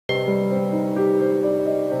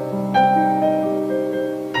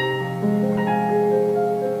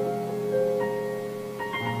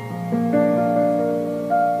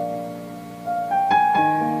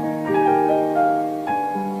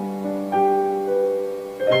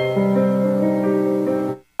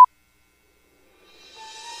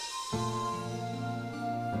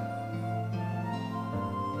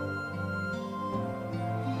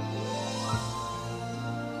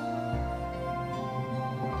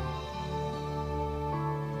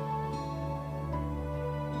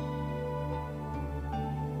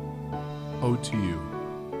O to you.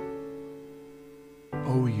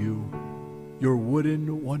 O you, your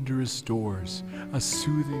wooden wondrous doors, a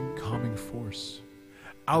soothing, calming force.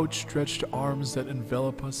 Outstretched arms that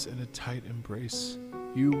envelop us in a tight embrace.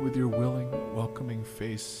 You with your willing, welcoming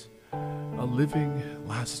face. A living,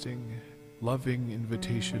 lasting, loving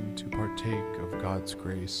invitation to partake of God's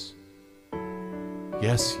grace.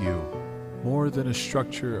 Yes, you, more than a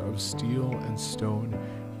structure of steel and stone,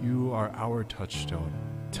 you are our touchstone.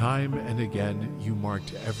 Time and again, you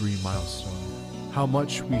marked every milestone. How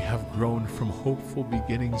much we have grown from hopeful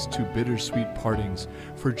beginnings to bittersweet partings.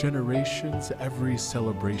 For generations, every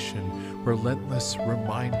celebration, relentless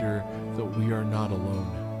reminder that we are not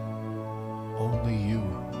alone. Only you,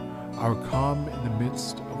 our calm in the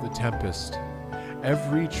midst of the tempest.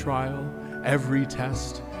 Every trial, every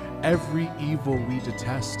test, every evil we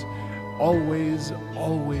detest. Always,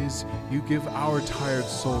 always, you give our tired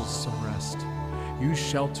souls some rest. You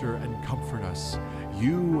shelter and comfort us.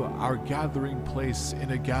 You, our gathering place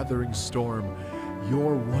in a gathering storm.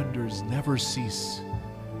 Your wonders never cease.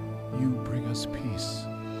 You bring us peace.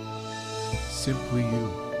 Simply you,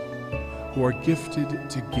 who are gifted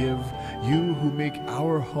to give. You who make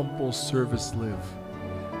our humble service live.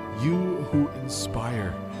 You who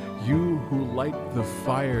inspire. You who light the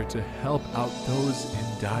fire to help out those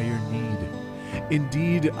in dire need.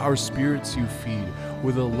 Indeed, our spirits you feed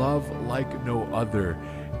with a love like no other.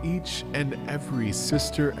 Each and every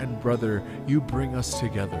sister and brother, you bring us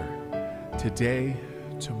together. Today,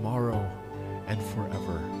 tomorrow, and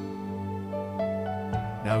forever.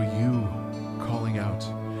 Now you, calling out,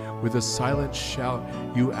 with a silent shout,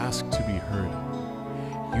 you ask to be heard.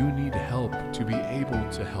 You need help to be able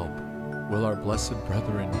to help. Will our blessed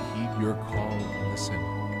brethren heed your call and listen?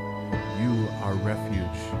 You are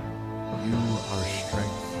refuge. You are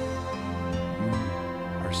strength. You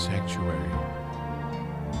are sanctuary.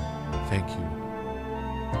 Thank you.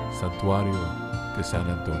 Santuario de San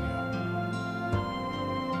Antonio.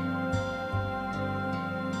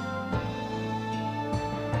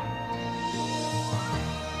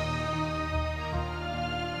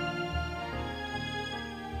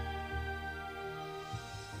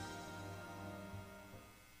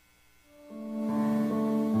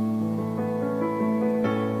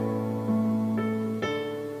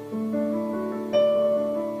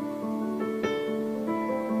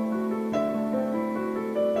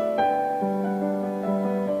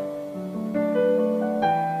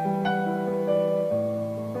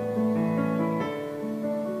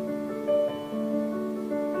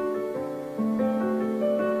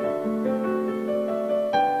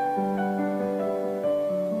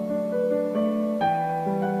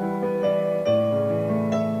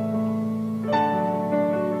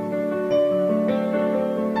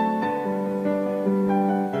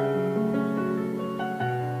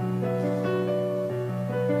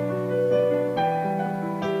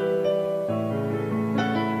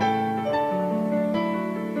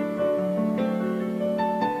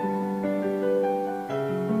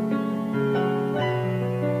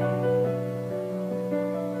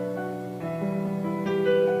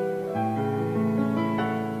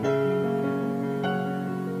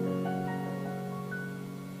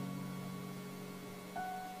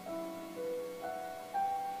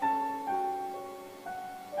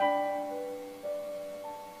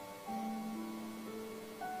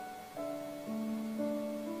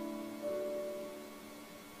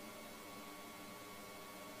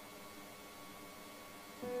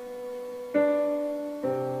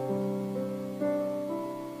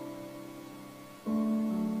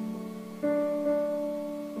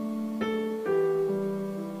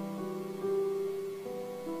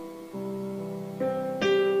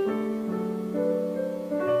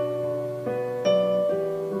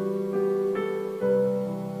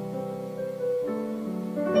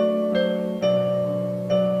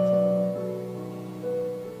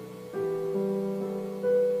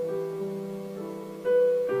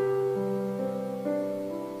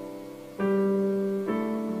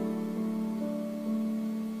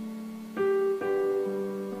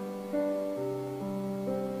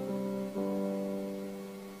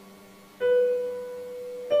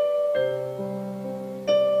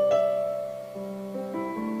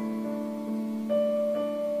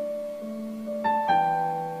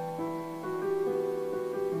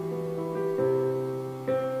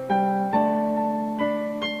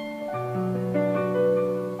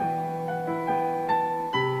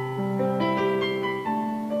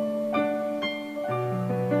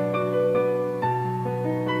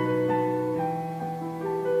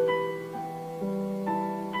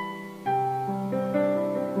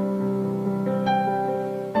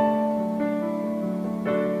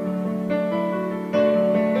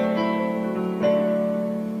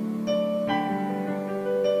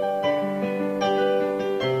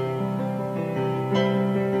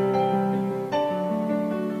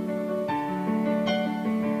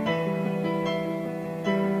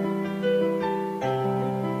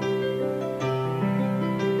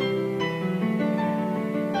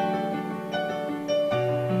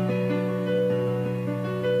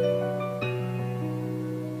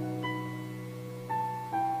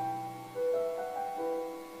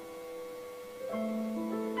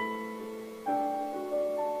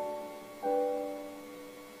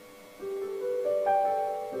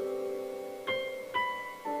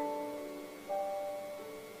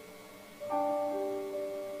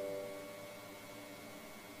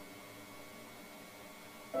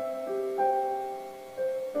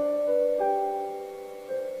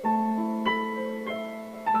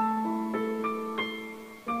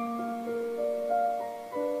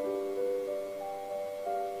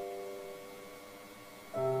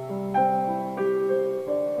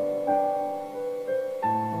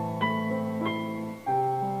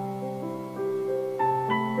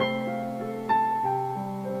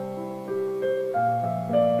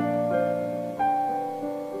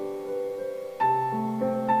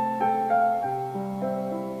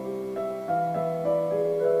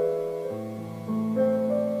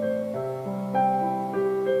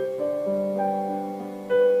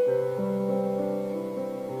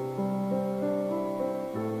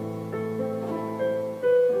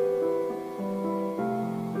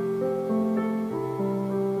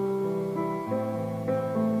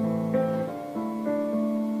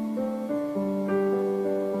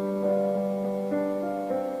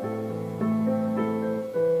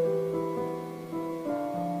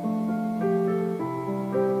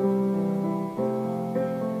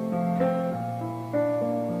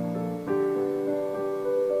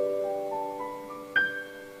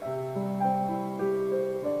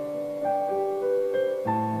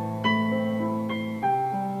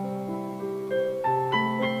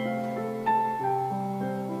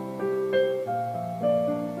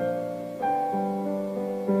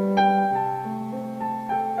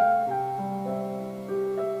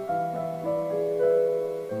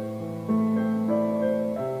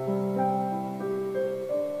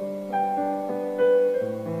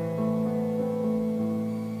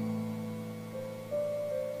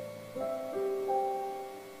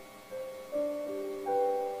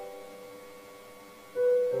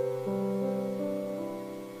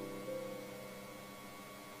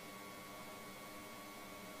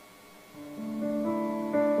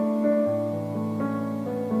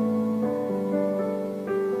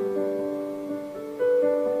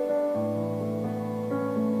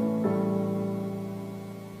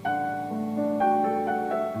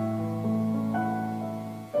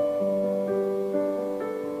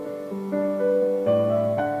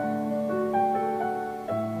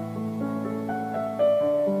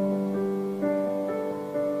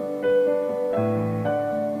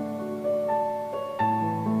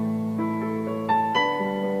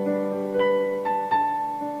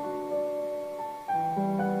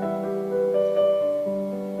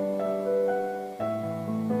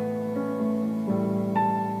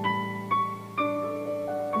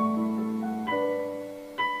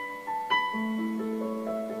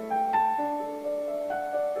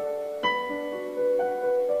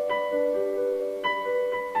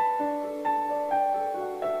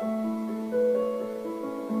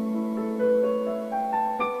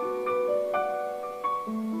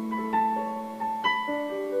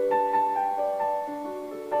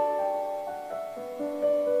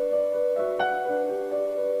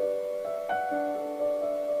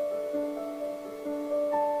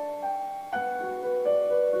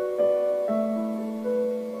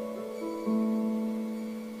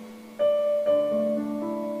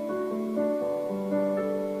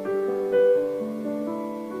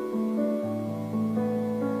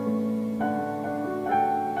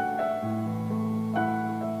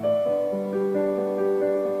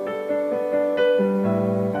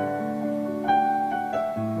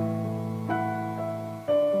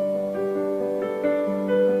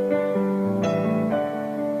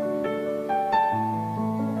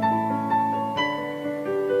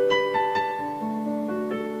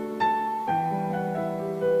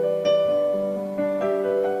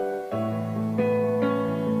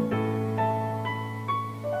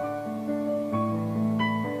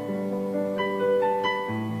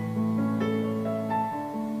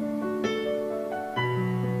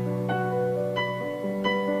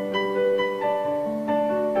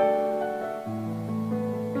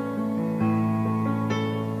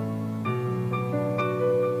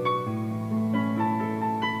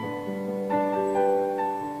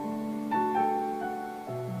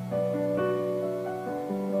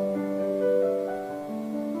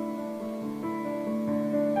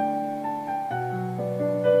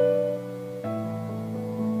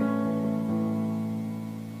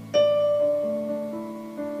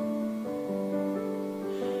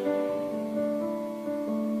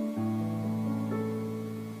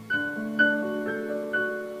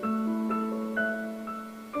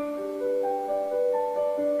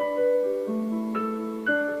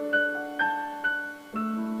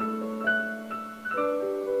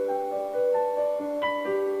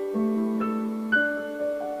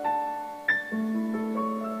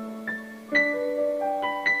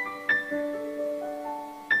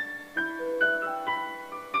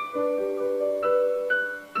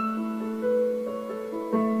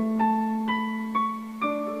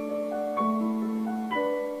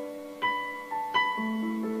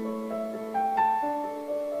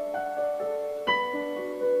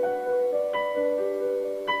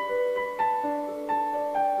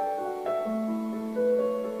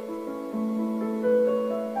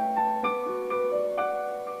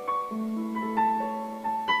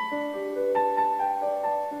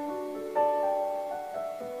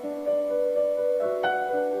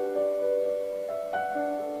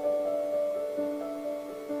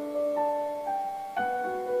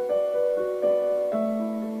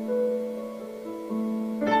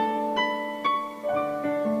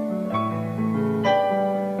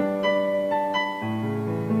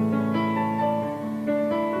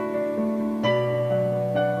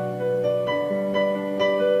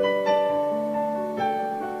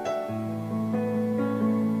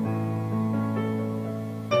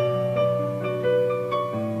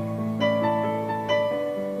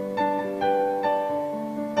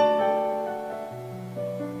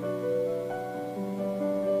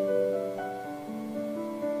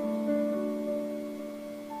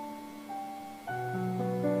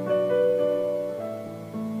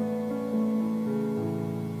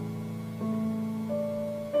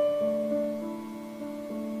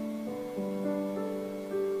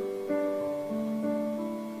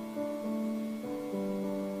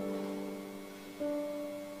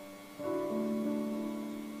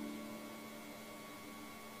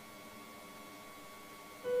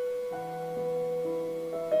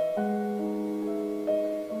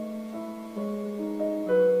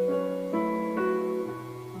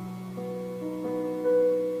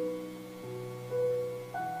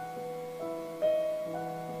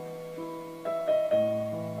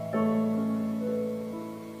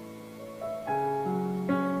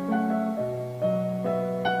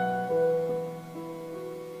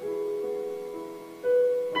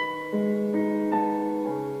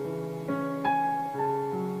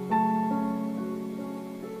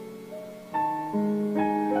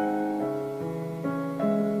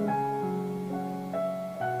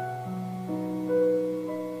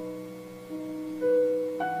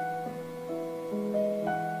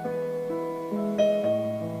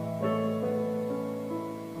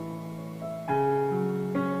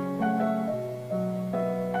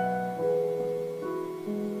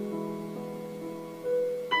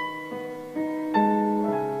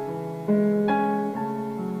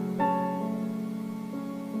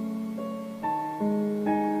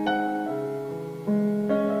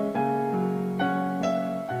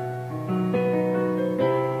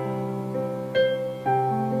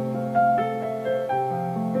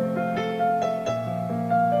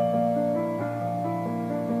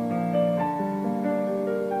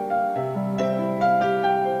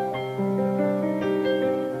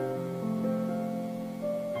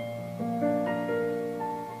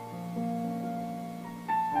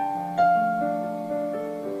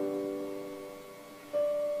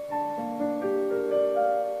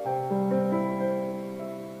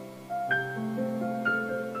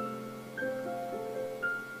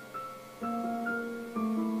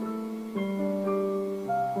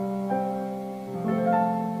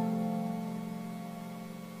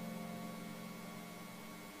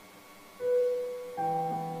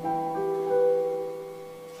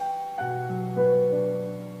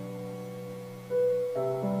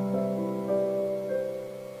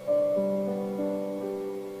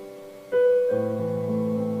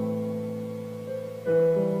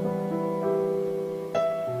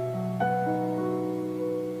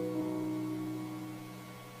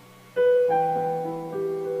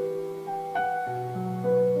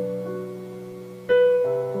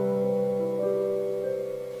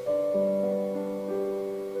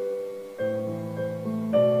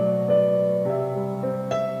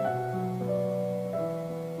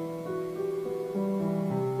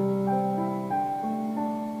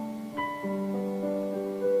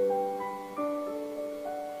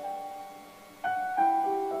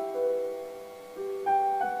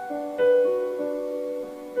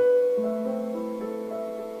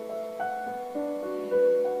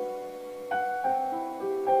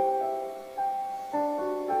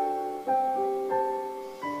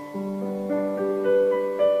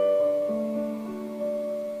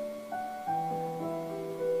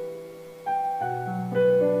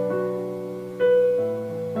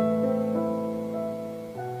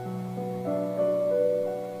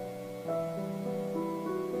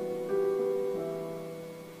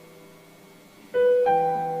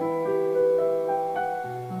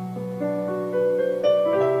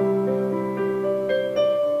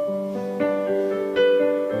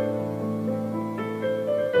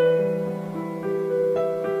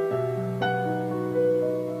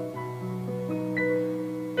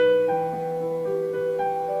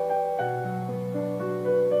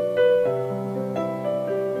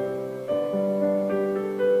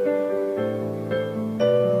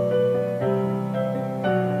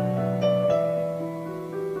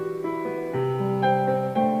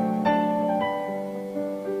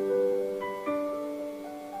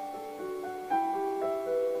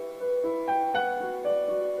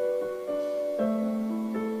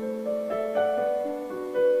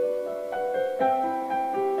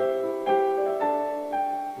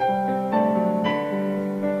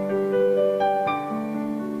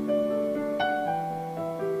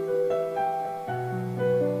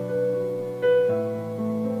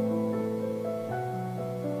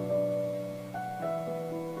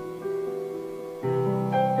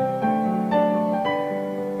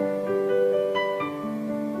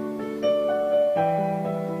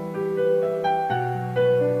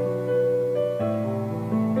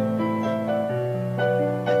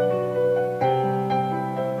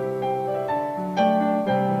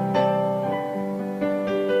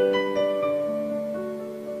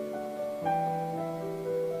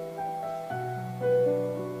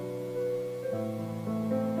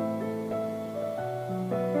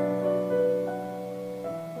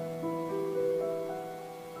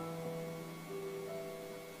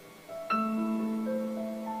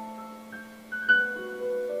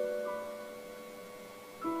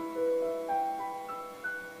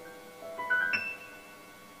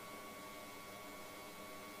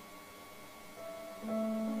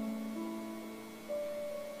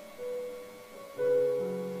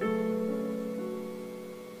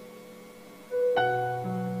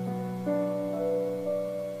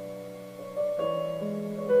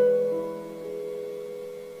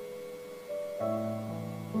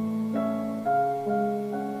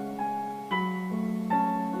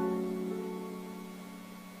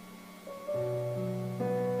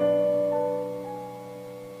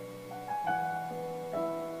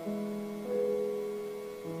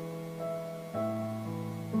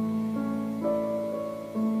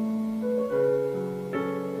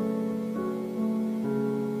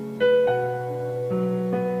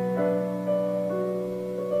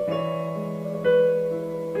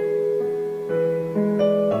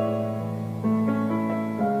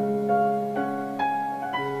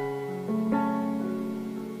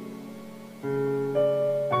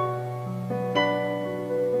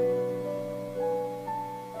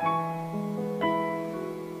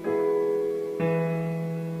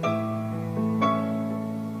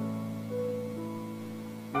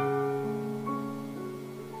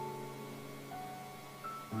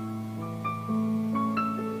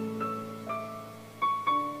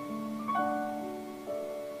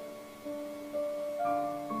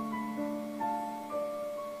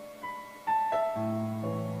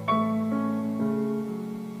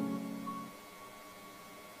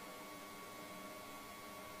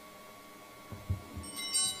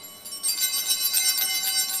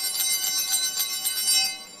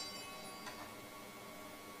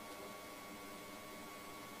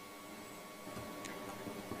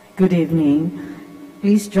 Good evening.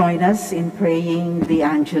 Please join us in praying the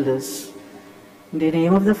Angelus. In the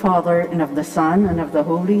name of the Father, and of the Son, and of the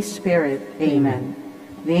Holy Spirit. Amen.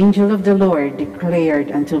 The angel of the Lord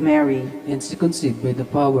declared unto Mary, And she conceived by the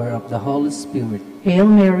power of the Holy Spirit. Hail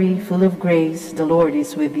Mary, full of grace, the Lord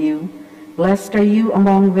is with you. Blessed are you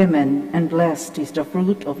among women, and blessed is the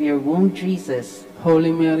fruit of your womb, Jesus.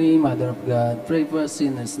 Holy Mary, Mother of God, pray for us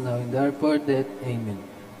sinners now and at our hour of death. Amen.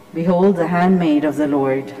 Behold the handmaid of the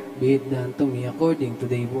Lord. Be it done to me according to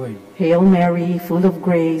thy word. Hail Mary, full of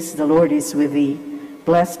grace, the Lord is with thee.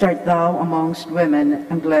 Blessed art thou amongst women,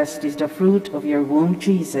 and blessed is the fruit of your womb,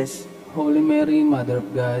 Jesus. Holy Mary, Mother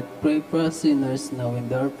of God, pray for us sinners now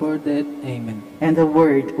and at our hour of death. Amen. And the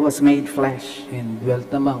Word was made flesh. And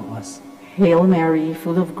dwelt among us. Hail Mary,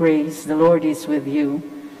 full of grace, the Lord is with you.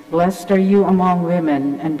 Blessed are you among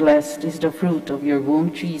women, and blessed is the fruit of your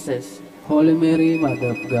womb, Jesus. Holy Mary,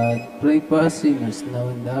 Mother of God, pray for us sinners now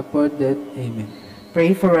and at our hour of death. Amen.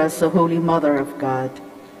 Pray for us, O Holy Mother of God.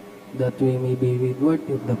 That we may be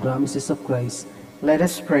worthy of the promises of Christ. Let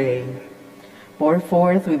us pray. Pour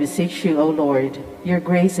forth, we beseech you, O Lord, your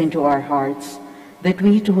grace into our hearts, that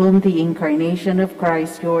we, to whom the incarnation of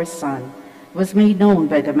Christ, your Son, was made known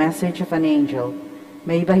by the message of an angel,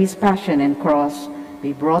 may by his passion and cross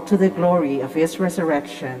be brought to the glory of his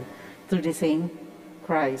resurrection, through the same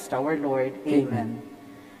Christ our Lord. Amen.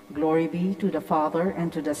 Glory be to the Father,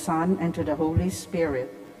 and to the Son, and to the Holy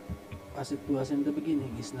Spirit. As it was in the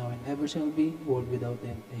beginning, is now, and ever shall be, world without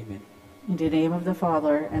end. Amen. In the name of the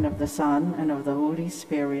Father, and of the Son, and of the Holy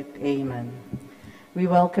Spirit. Amen. We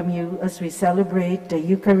welcome you as we celebrate the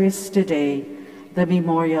Eucharist today, the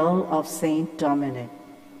memorial of Saint Dominic.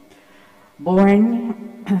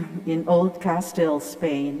 Born in Old Castile,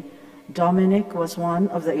 Spain, Dominic was one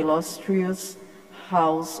of the illustrious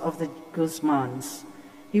house of the Guzmans.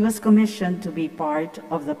 He was commissioned to be part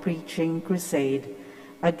of the preaching crusade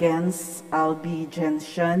against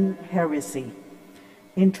Albigensian heresy.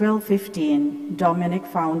 In 1215, Dominic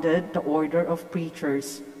founded the Order of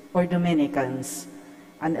Preachers, or Dominicans,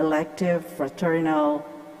 an elective fraternal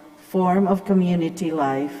form of community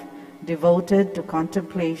life devoted to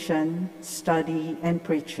contemplation, study, and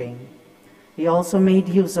preaching. He also made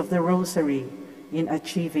use of the rosary in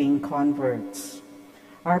achieving converts.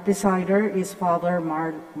 Our presider is Father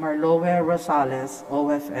Marlowe Rosales,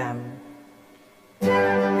 OFM.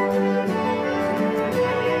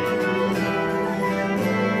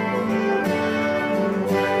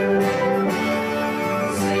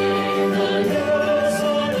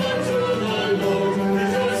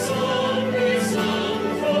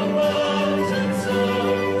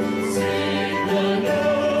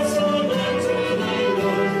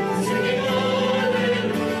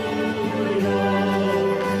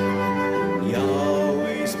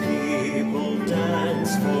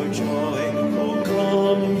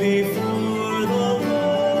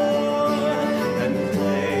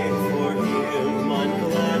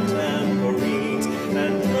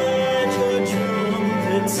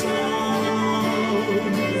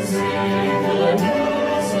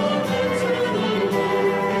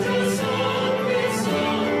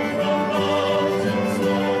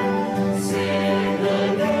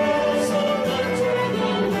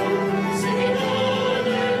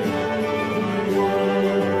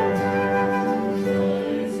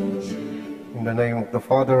 The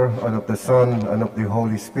Father, and of the Son, and of the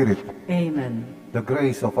Holy Spirit. Amen. The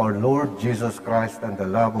grace of our Lord Jesus Christ and the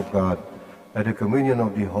love of God and the communion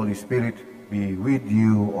of the Holy Spirit be with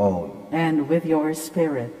you all. And with your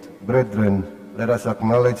spirit. Brethren, let us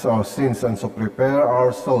acknowledge our sins and so prepare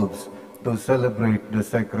ourselves to celebrate the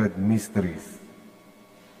sacred mysteries.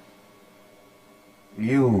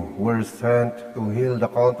 You were sent to heal the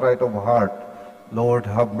contrite of heart. Lord,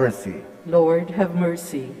 have mercy. Lord, have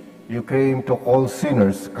mercy. You came to call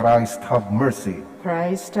sinners. Christ, have mercy.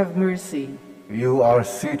 Christ, have mercy. You are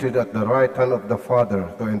seated at the right hand of the Father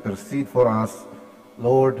to intercede for us.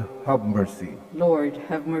 Lord, have mercy. Lord,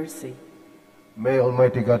 have mercy. May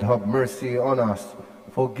Almighty God have mercy on us,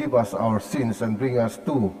 forgive us our sins, and bring us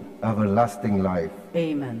to everlasting life.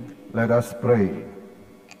 Amen. Let us pray.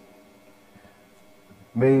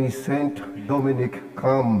 May Saint Dominic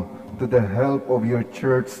come to the help of your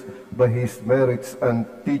church by his merits and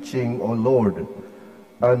teaching, O Lord,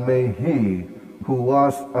 and may he, who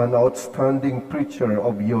was an outstanding preacher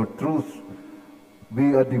of your truth,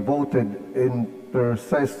 be a devoted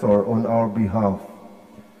intercessor on our behalf.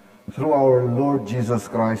 Through our Lord Jesus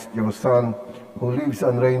Christ, your Son, who lives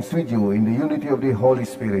and reigns with you in the unity of the Holy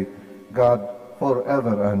Spirit, God,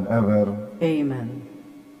 forever and ever. Amen.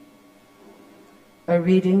 A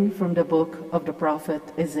reading from the book of the prophet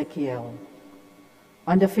Ezekiel.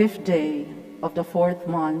 On the 5th day of the 4th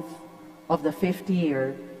month of the 5th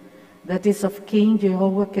year, that is of King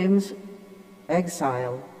Jehoiakim's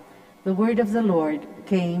exile, the word of the Lord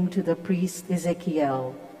came to the priest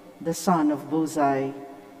Ezekiel, the son of Buzai,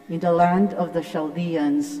 in the land of the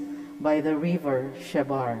Chaldeans by the river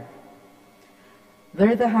Shebar.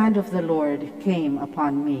 There the hand of the Lord came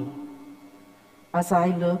upon me. As I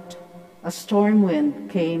looked, a storm wind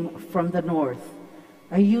came from the north,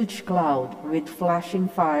 a huge cloud with flashing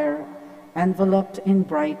fire enveloped in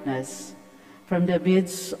brightness, from the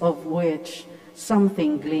midst of which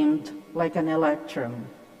something gleamed like an electrum.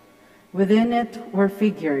 Within it were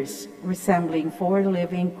figures resembling 4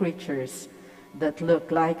 living creatures that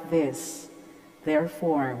looked like this. Their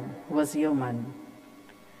form was human.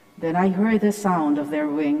 Then I heard the sound of their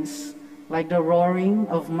wings, like the roaring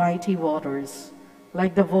of mighty waters,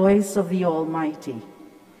 like the voice of the Almighty.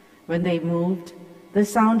 When they moved, the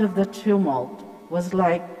sound of the tumult was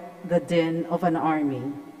like the din of an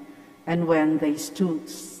army. And when they stood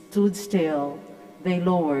still, they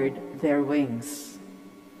lowered their wings.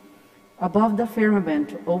 Above the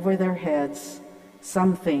firmament over their heads,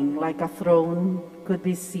 something like a throne could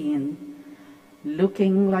be seen,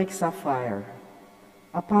 looking like sapphire.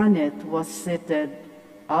 Upon it was seated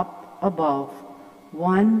up above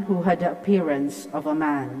one who had the appearance of a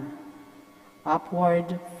man.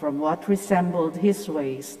 Upward from what resembled his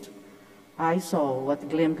waist, I saw what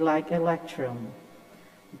gleamed like electrum.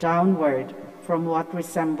 Downward from what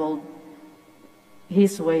resembled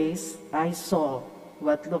his waist, I saw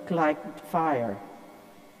what looked like fire.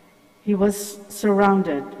 He was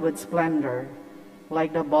surrounded with splendor,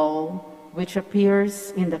 like the bow which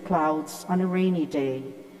appears in the clouds on a rainy day,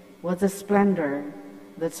 was the splendor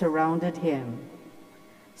that surrounded him.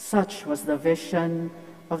 Such was the vision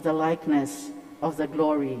of the likeness of the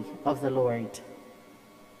glory of the Lord.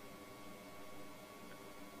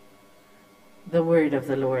 The word of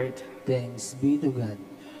the Lord. Thanks be to God.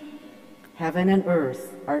 Heaven and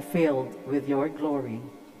earth are filled with your glory.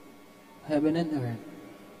 Heaven and earth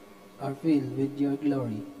are filled with your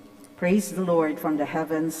glory. Praise the Lord from the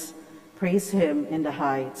heavens. Praise him in the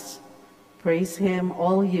heights. Praise him,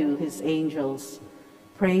 all you, his angels.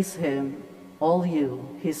 Praise him, all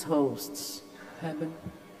you, his hosts. Heaven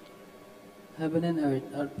and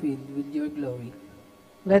earth are filled with your glory.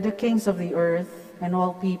 Let the kings of the earth and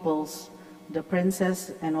all peoples, the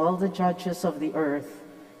princes and all the judges of the earth,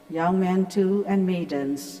 young men too and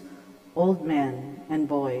maidens, old men and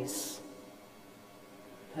boys.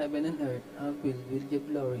 Heaven and earth are filled with your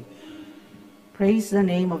glory. Praise the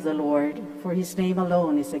name of the Lord, for his name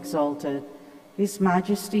alone is exalted. His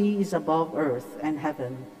majesty is above earth and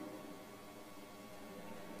heaven.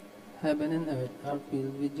 Heaven and earth are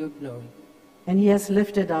filled with your glory. And he has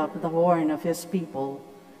lifted up the horn of his people.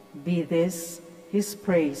 Be this his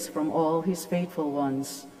praise from all his faithful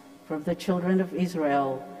ones, from the children of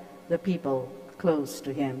Israel, the people close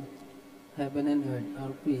to him. Heaven and earth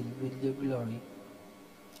are filled with your glory.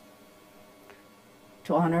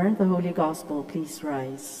 To honor the Holy Gospel, please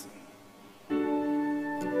rise.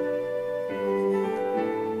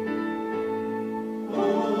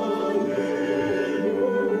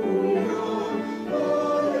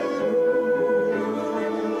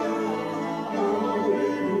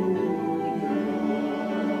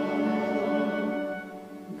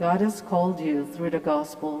 God has called you through the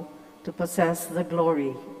gospel to possess the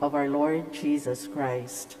glory of our Lord Jesus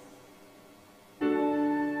Christ.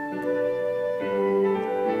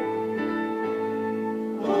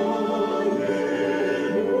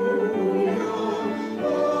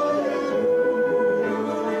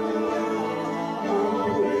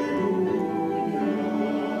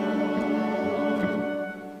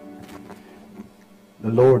 The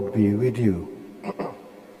Lord be with you.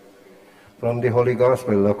 From the Holy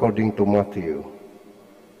Gospel according to Matthew.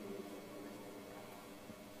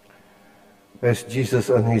 As Jesus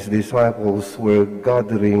and his disciples were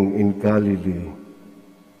gathering in Galilee,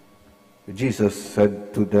 Jesus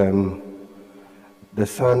said to them, "The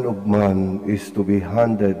Son of Man is to be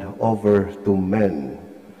handed over to men,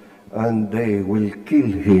 and they will kill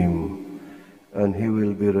him, and he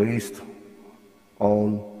will be raised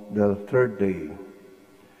on the 3rd day."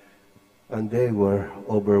 And they were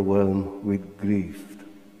overwhelmed with grief.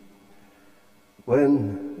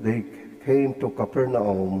 When they came to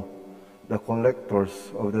Capernaum, the collectors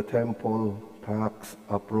of the temple tax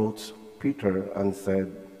approached Peter and said,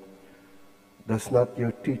 "Does not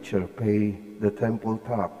your teacher pay the temple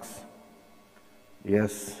tax?"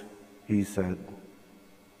 "Yes," he said.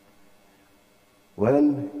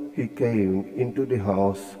 When he came into the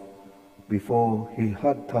house, before he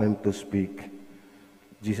had time to speak,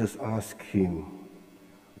 Jesus asked him,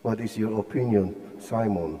 What is your opinion,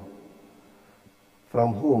 Simon?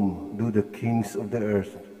 From whom do the kings of the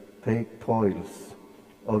earth take toils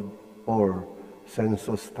or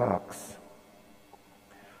census tax?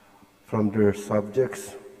 From their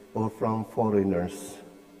subjects or from foreigners?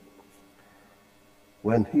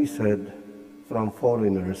 When he said, from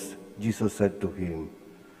foreigners, Jesus said to him,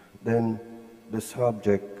 then the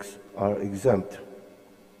subjects are exempt.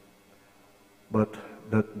 But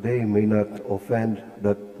that we may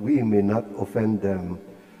not offend them,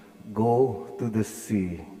 go to the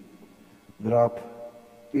sea, drop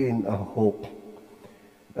in a hook,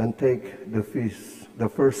 and take the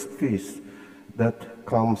first fish that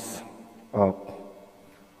comes up.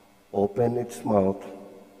 Open its mouth,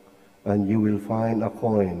 and you will find a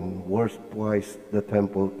coin worth twice the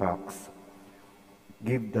temple tax.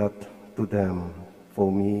 Give that to them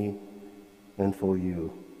for me and for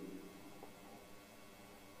you.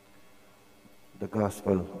 The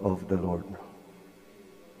Gospel of the Lord.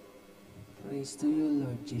 Praise to you,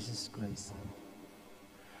 Lord Jesus Christ.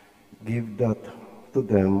 Give that to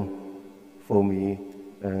them for me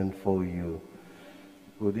and for you.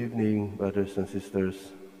 Good evening, brothers and sisters.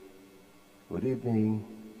 Good evening.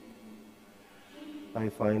 I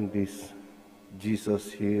find this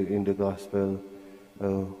Jesus here in the Gospel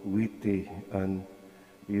a witty and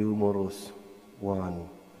humorous one,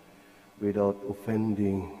 without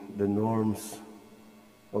offending the norms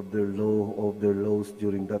of their laws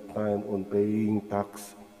during that time on paying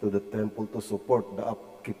tax to the temple to support the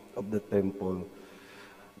upkeep of the temple.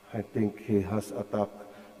 I think he has attacked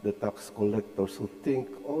the tax collectors who think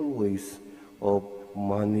always of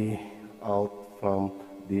money out from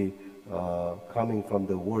the coming from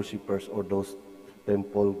the worshippers or those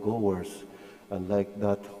temple goers. And like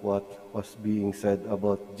that, what was being said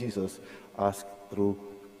about Jesus asked through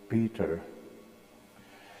Peter.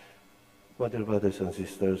 Dear brothers and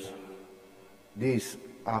sisters, this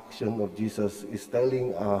action of Jesus is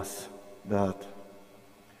telling us that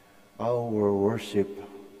our worship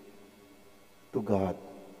to God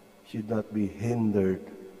should not be hindered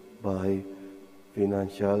by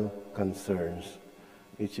financial concerns.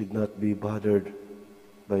 It should not be bothered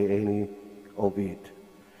by any of it.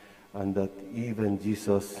 And that even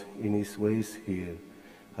Jesus, in his ways here,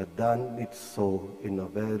 had done it so in a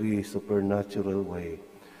very supernatural way.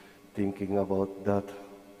 Thinking about that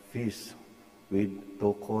fish with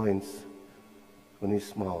 2 coins on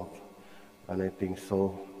his mouth. And I think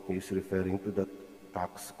so, he's referring to the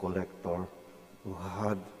tax collector who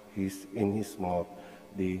had in his mouth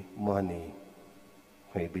the money,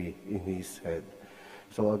 maybe in his head.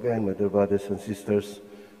 So again, my dear brothers and sisters,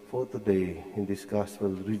 for today, in this gospel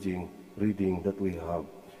reading that we have,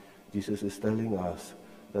 Jesus is telling us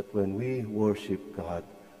that when we worship God,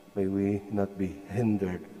 may we not be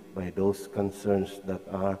hindered by those concerns that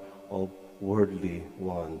are of worldly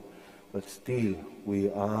one. But still,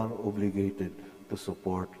 we are obligated to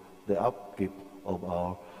support the upkeep of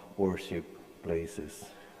our worship places.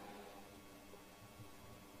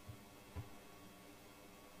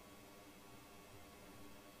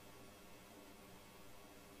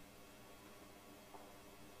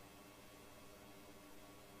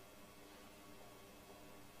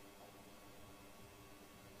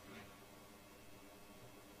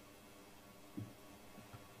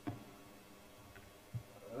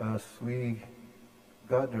 As we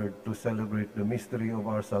gathered to celebrate the mystery of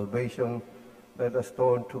our salvation, let us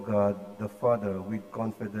turn to God the Father with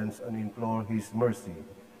confidence and implore His mercy.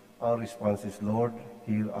 Our response is, Lord,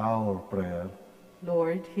 hear our prayer.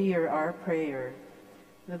 Lord, hear our prayer.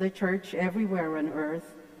 That the Church everywhere on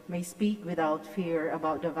earth may speak without fear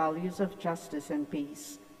about the values of justice and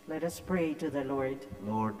peace. Let us pray to the Lord.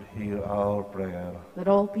 Lord, hear our prayer. That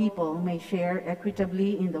all people may share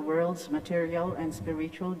equitably in the world's material and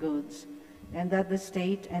spiritual goods, and that the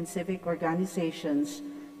state and civic organizations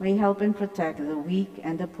may help and protect the weak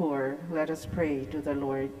and the poor. Let us pray to the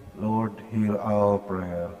Lord. Lord, hear our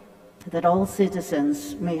prayer. That all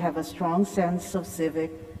citizens may have a strong sense of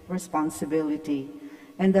civic responsibility,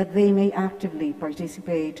 and that they may actively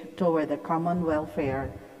participate toward the common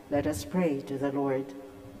welfare. Let us pray to the Lord.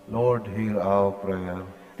 Lord, hear our prayer.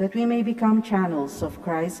 That we may become channels of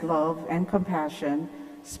Christ's love and compassion,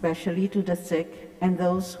 especially to the sick and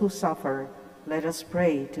those who suffer. Let us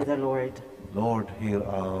pray to the Lord. Lord, hear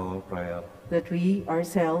our prayer. That we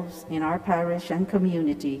ourselves in our parish and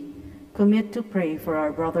community commit to pray for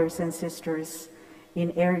our brothers and sisters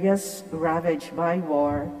in areas ravaged by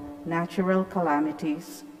war, natural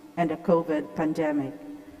calamities, and the COVID pandemic.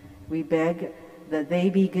 We beg that they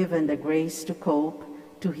be given the grace to cope,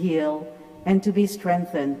 to heal, and to be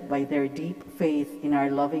strengthened by their deep faith in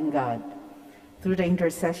our loving God. Through the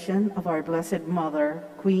intercession of our Blessed Mother,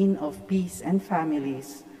 Queen of Peace and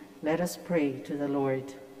Families, let us pray to the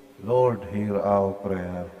Lord. Lord, hear our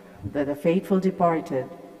prayer. That the faithful departed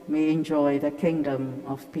may enjoy the kingdom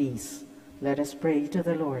of peace. Let us pray to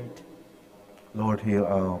the Lord. Lord, hear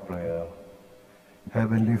our prayer.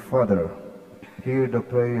 Heavenly Father, hear the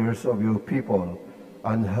prayers of your people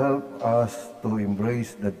and help us to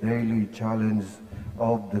embrace the daily challenge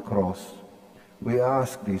of the cross. We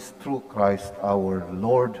ask this through Christ our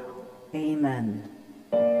Lord. Amen.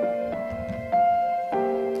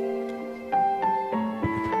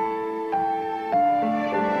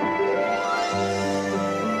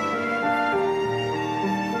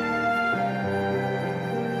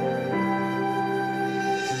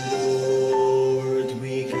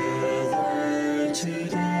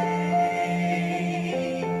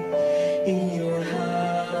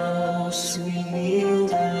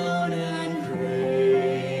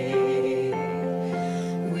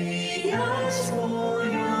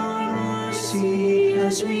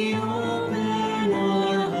 As we open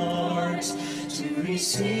our hearts to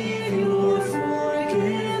receive your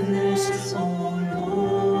forgiveness, O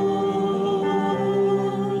Lord.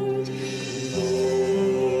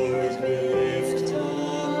 Lord, we lift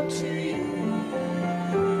up to you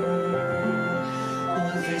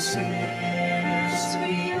all the sins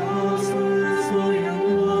we offer for your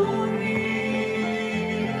glory.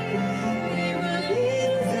 We will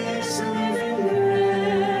eat this living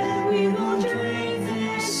bread, we will drink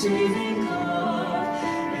saving God,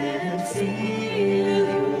 and feel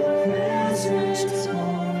your presence, O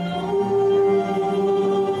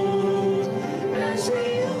Lord. As we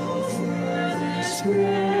offer this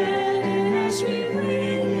bread and as we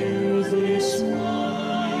bring you this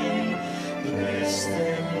wine, bless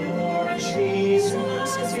them, Lord Jesus.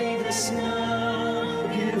 Feed us now,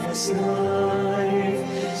 give us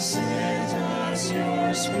life, send us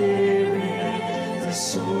your Spirit, the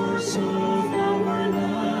source of our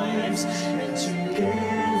lives, and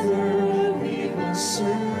together we will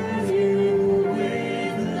serve you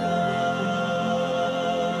with love.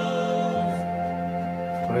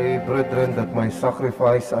 Pray, brethren, that my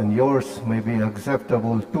sacrifice and yours may be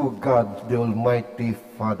acceptable to God, the Almighty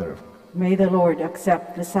Father. May the Lord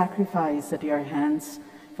accept the sacrifice at your hands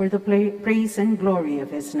for the praise and glory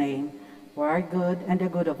of his name, for our good and the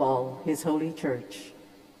good of all his holy church.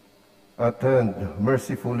 Attend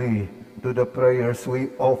mercifully to the prayers we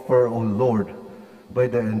offer, O Lord, by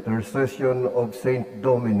the intercession of Saint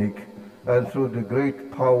Dominic, and through the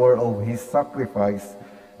great power of his sacrifice,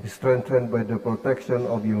 strengthened by the protection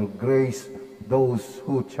of your grace, those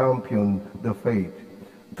who champion the faith.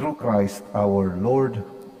 Through Christ our Lord.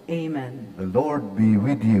 Amen. The Lord be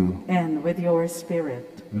with you. And with your spirit.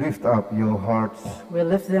 Lift up your hearts. We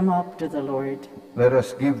lift them up to the Lord. Let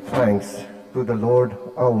us give thanks to the Lord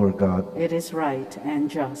our God. It is right and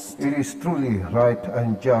just. It is truly right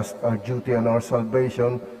and just, our duty and our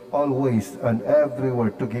salvation, always and everywhere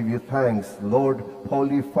to give you thanks, Lord,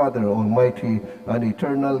 Holy Father, Almighty and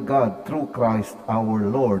eternal God, through Christ our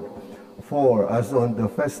Lord. For as on the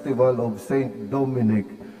festival of Saint Dominic,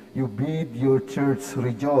 you bid your church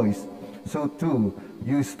rejoice, so too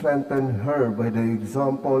you strengthen her by the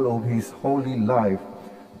example of his holy life.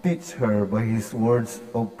 Teach her by his words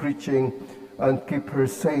of preaching, and keep her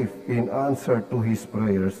safe in answer to his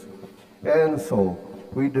prayers. And so,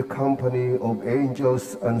 with the company of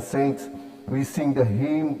angels and saints, we sing the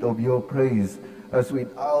hymn of your praise, as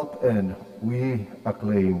without end we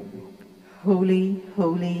acclaim. Holy,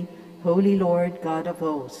 holy, holy Lord God of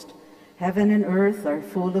hosts, heaven and earth are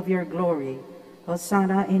full of your glory.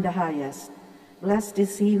 Hosanna in the highest. Blessed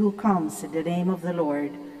is he who comes in the name of the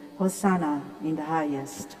Lord. Hosanna in the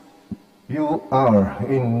highest. You are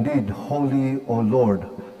indeed holy, O Lord,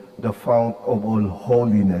 the fount of all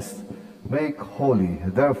holiness. Make holy,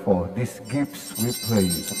 therefore, these gifts, we pray,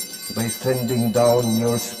 by sending down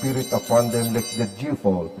your Spirit upon them like the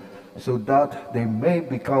dewfall, so that they may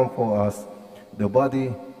become for us the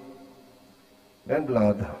body and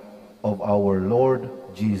blood of our Lord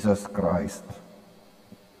Jesus Christ.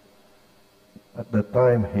 At the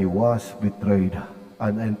time he was betrayed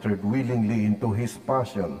and entered willingly into his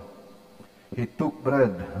passion, he took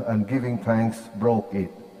bread and giving thanks broke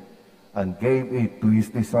it and gave it to his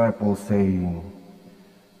disciples, saying,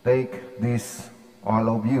 "Take this, all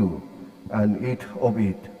of you, and eat of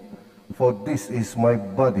it, for this is my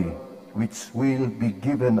body, which will be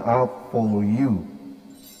given up for you."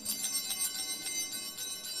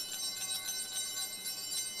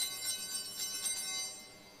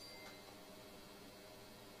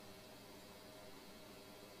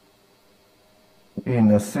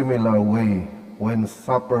 In a similar way, when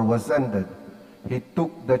supper was ended, he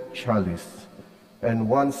took the chalice, and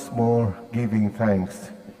once more giving thanks,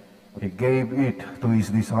 he gave it to his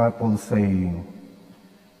disciples, saying,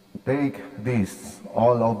 "Take this,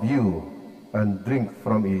 all of you, and drink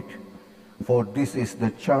from it, for this is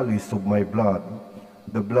the chalice of my blood,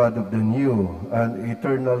 the blood of the new and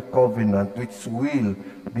eternal covenant, which will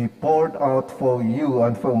be poured out for you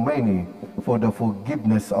and for many for the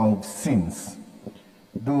forgiveness of sins.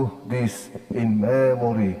 Do this in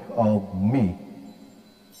memory of me."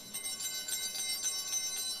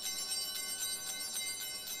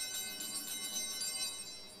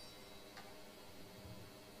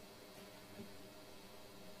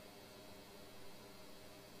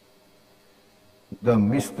 The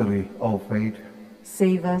mystery of faith.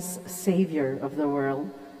 Save us, Savior of the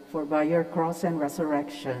world, for by your cross and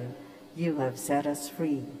resurrection you have set us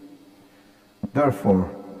free. Therefore,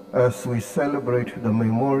 as we celebrate the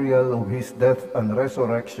memorial of his death and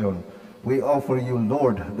resurrection, we offer you,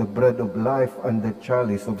 Lord, the bread of life and the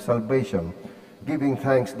chalice of salvation, giving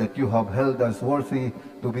thanks that you have held us worthy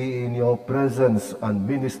to be in your presence and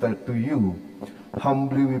minister to you.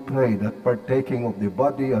 Humbly we pray that partaking of the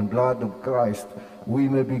body and blood of Christ, we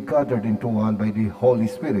may be gathered into one by the Holy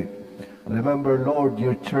Spirit. Remember, Lord,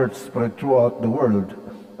 your church spread throughout the world,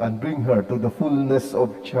 and bring her to the fullness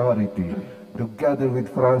of charity, together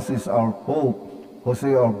with Francis, our Pope,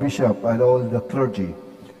 Jose, our Bishop, and all the clergy.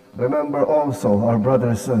 Remember also our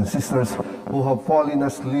brothers and sisters who have fallen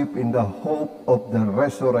asleep in the hope of the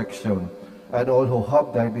resurrection, and all who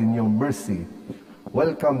have died in your mercy.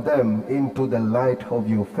 Welcome them into the light of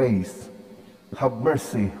your face. Have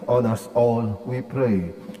mercy on us all, we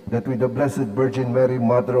pray, that with the Blessed Virgin Mary,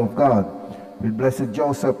 Mother of God, with Blessed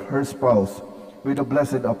Joseph, her spouse, with the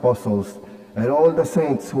blessed apostles, and all the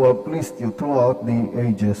saints who have pleased you throughout the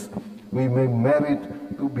ages, we may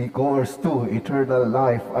merit to be heirs to eternal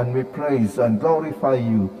life, and may praise and glorify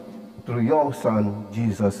you through your Son,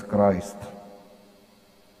 Jesus Christ.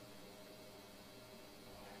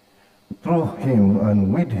 Through him,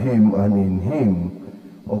 and with him, and in him,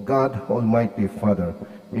 O God, Almighty Father,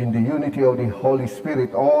 in the unity of the Holy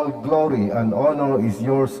Spirit, all glory and honor is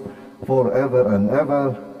yours forever and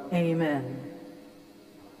ever. Amen.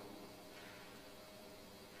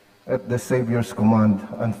 At the Savior's command,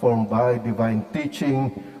 and formed by divine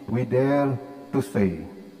teaching, we dare to say,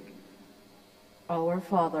 Our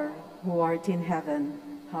Father, who art in heaven,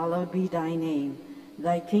 hallowed be thy name.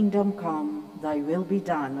 Thy kingdom come, thy will be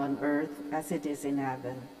done on earth as it is in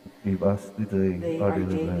heaven. Give us today Our our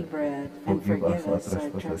daily daily bread, bread. and forgive us our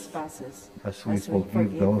trespasses, trespasses, as we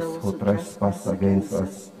forgive those who trespass against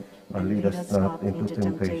us. And lead us not into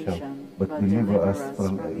temptation, but deliver us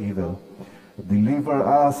from evil. Deliver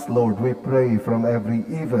us, Lord, we pray, from every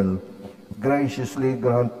evil. Graciously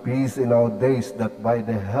grant peace in our days, that by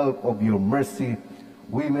the help of your mercy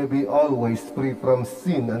we may be always free from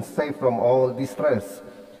sin and safe from all distress,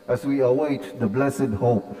 as we await the blessed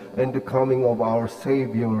hope and the coming of our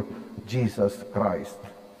Savior, Jesus Christ.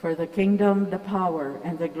 For the kingdom, the power,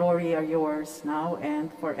 and the glory are yours, now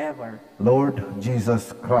and forever. Lord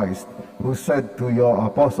Jesus Christ, who said to your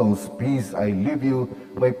apostles, "Peace I leave you,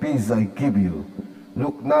 my peace I give you,"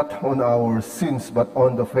 look not on our sins, but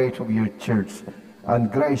on the faith of your church,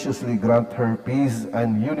 and graciously grant her peace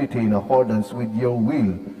and unity in accordance with your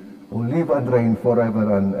will, who live and reign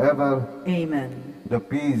forever and ever. Amen. The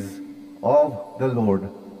peace of the Lord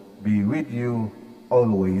be with you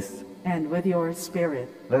always. And with your spirit.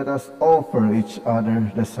 Let us offer each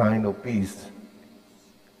other the sign of peace.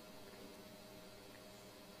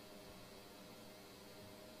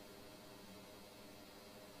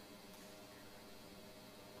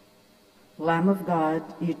 Lamb of God,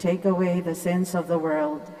 you take away the sins of the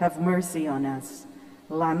world, have mercy on us.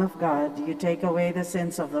 Lamb of God, you take away the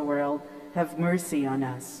sins of the world, have mercy on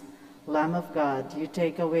us. Lamb of God, you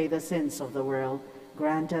take away the sins of the world,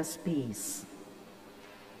 grant us peace.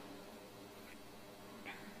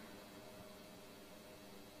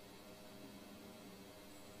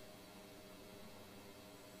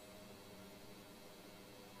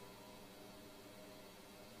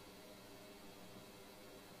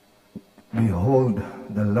 Behold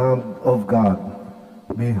the Lamb of God.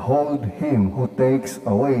 Behold him who takes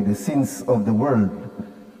away the sins of the world.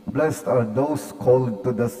 Blessed are those called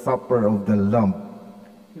to the supper of the Lamb.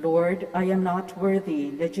 Lord, I am not worthy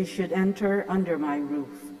that you should enter under my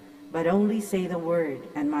roof, but only say the word,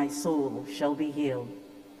 and my soul shall be healed.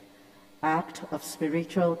 Act of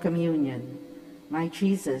spiritual communion. My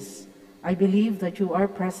Jesus, I believe that you are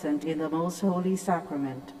present in the most holy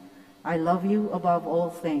sacrament. I love you above all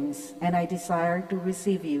things, and I desire to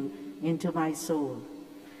receive you into my soul.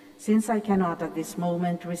 Since I cannot at this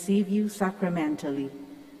moment receive you sacramentally,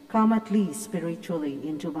 come at least spiritually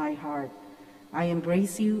into my heart. I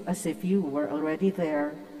embrace you as if you were already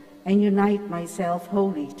there, and unite myself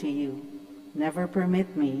wholly to you. Never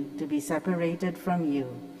permit me to be separated from you.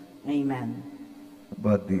 Amen.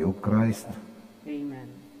 Body of Christ, Amen.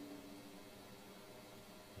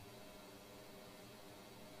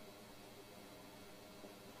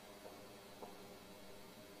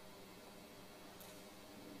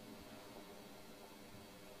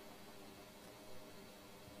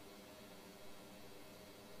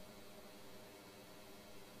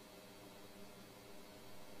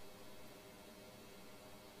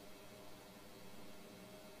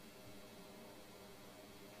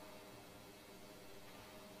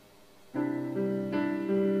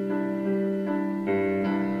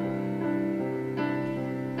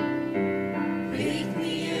 Make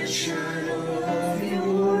me a channel of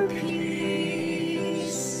your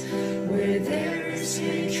peace. Where there is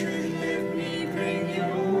hatred, let me bring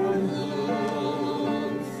your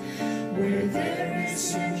love. Where there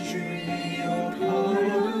is injury, your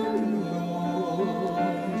pardon,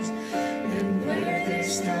 Lord. And where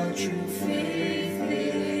there's doubt, true faith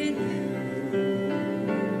in you.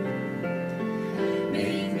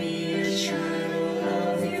 Make me a channel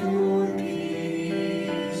of your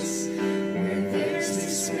peace. Where there's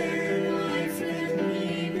despair in life, let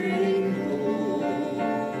me bring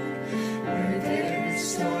hope. Where there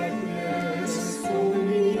is darkness,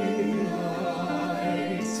 only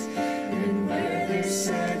light. And where there's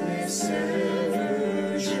sadness,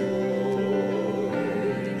 ever joy.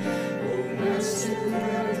 Oh, Master,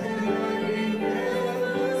 grant that I may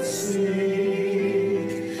never sink.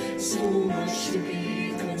 So much to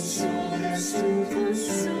be consoled as to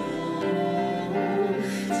console.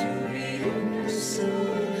 To be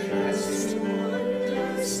understood as to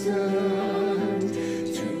understand.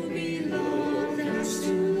 To be loved as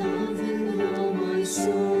to love with all my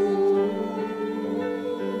soul.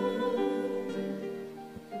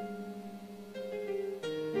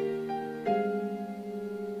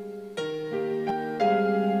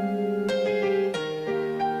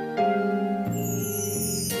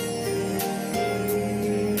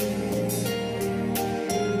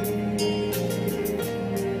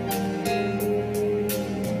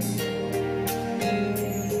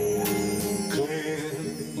 Clare,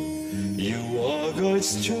 you are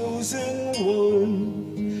God's chosen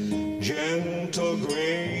one, gentle,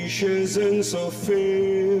 gracious, and so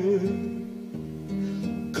fair.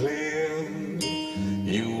 Clare,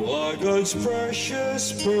 you are God's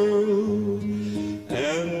precious pearl,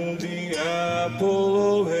 and the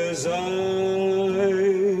apple of his eyes.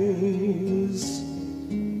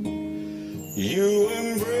 You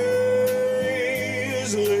embrace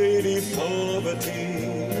Lady Poverty,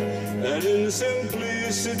 and in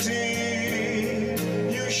simplicity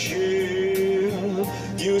you share,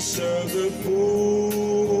 you serve the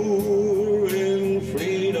poor in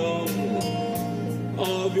freedom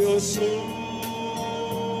of your soul.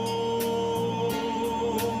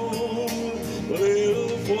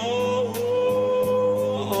 Little flower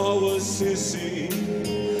of Assisi,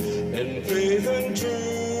 in faith and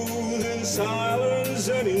truth, in silence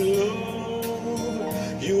and in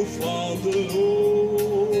love, you found the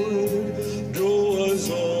Lord, draw us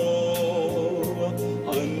all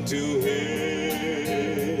unto Him.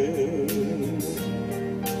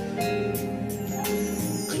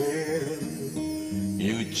 Clare,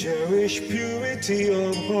 you cherish purity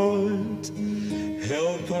of heart,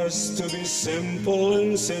 help us to be simple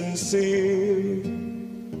and sincere.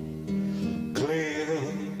 Clare,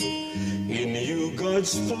 in you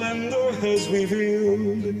God's splendor has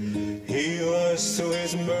revealed. Heal us to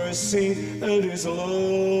His mercy and His love.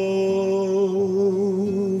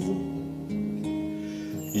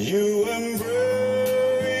 You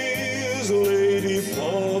embrace Lady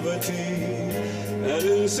Poverty, and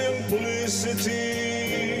in simplicity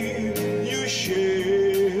you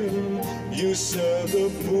share, you serve the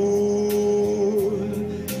poor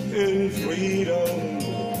in freedom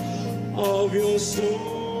of your soul.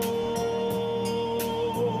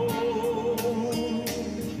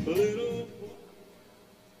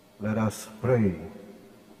 let us pray.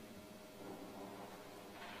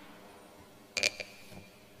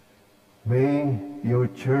 May your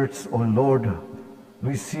church, O Lord,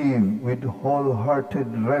 receive with wholehearted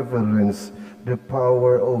reverence the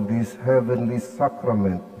power of this heavenly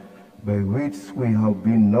sacrament, by which we have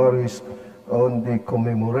been nourished on the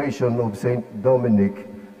commemoration of Saint Dominic.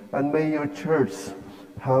 And may your church,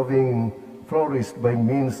 having flourished by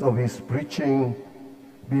means of his preaching,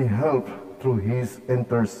 be helped through his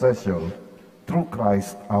intercession. Through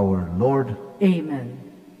Christ our Lord. Amen.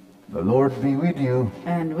 The Lord be with you.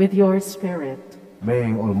 And with your spirit.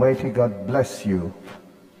 May Almighty God bless you,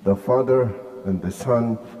 the Father, and the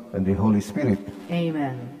Son, and the Holy Spirit.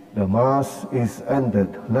 Amen. The Mass is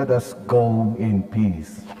ended. Let us go in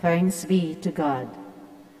peace. Thanks be to God.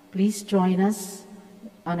 Please join us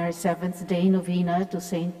on our 7th day novena to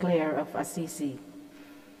Saint Clare of Assisi.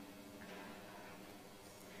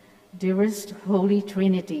 Dearest Holy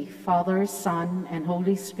Trinity, Father, Son, and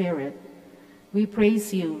Holy Spirit, we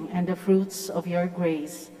praise you and the fruits of your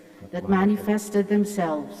grace that manifested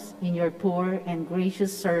themselves in your poor and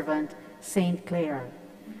gracious servant, Saint Clare.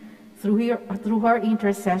 Through her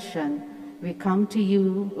intercession, we come to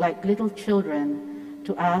you like little children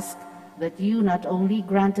to ask that you not only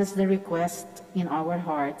grant us the request in our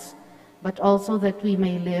hearts, but also that we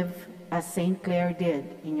may live as Saint Clare did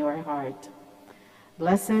in your heart.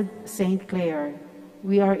 Blessed Saint Clare,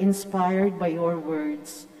 we are inspired by your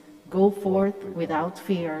words. Go forth without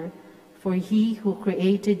fear, for he who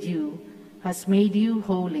created you has made you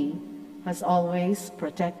holy, has always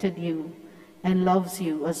protected you, and loves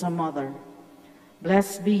you as a mother.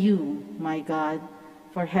 Blessed be you, my God,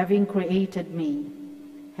 for having created me.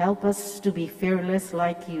 Help us to be fearless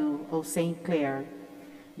like you, O Saint Clare.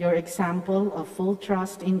 Your example of full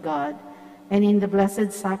trust in God and in the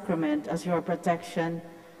Blessed Sacrament as your protection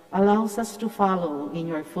allows us to follow in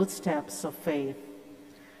your footsteps of faith.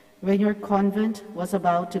 When your convent was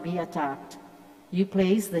about to be attacked, you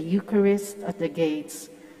placed the Eucharist at the gates,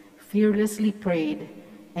 fearlessly prayed,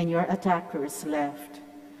 and your attackers left.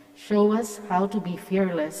 Show us how to be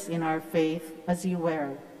fearless in our faith as you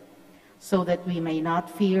were, so that we may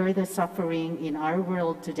not fear the suffering in our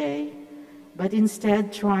world today, but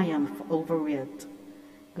instead triumph over it.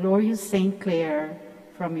 Glorious Saint Clare,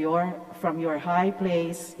 from your high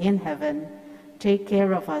place in heaven, take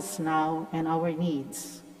care of us now and our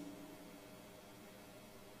needs.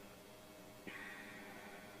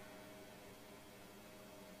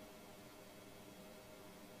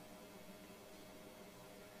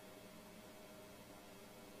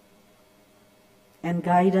 And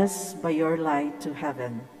guide us by your light to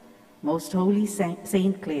heaven. Most Holy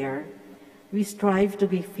Saint Clare, we strive to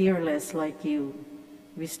be fearless like you.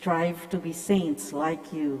 We strive to be saints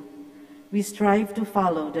like you. We strive to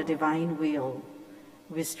follow the divine will.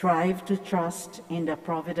 We strive to trust in the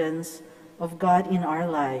providence of God in our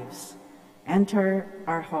lives. Enter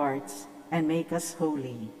our hearts and make us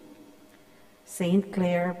holy. Saint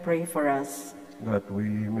Clare, pray for us, that we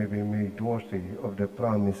may be made worthy of the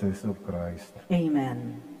promises of Christ.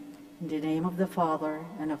 Amen. In the name of the Father,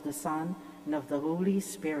 and of the Son, and of the Holy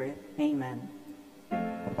Spirit. Amen.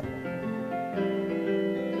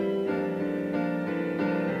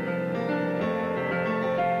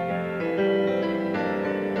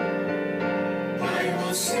 I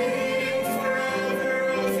will sing forever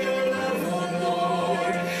of your love, O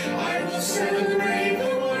Lord. I will celebrate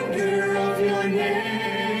the wonder of your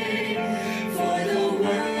name. For the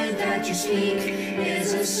word that you speak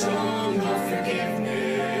is a song of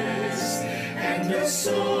forgiveness and a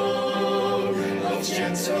song of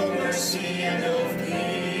gentle mercy and of peace.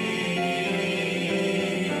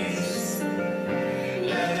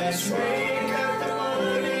 Let us wake up the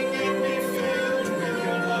morning and be filled with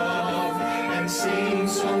your love and sing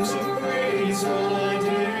songs of praise all our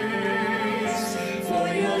days. For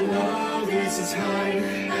your love is as high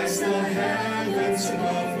as the heavens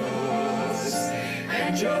above us,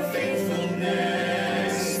 and your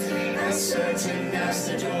faithfulness as certain as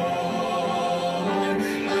the dawn.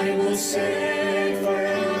 I will say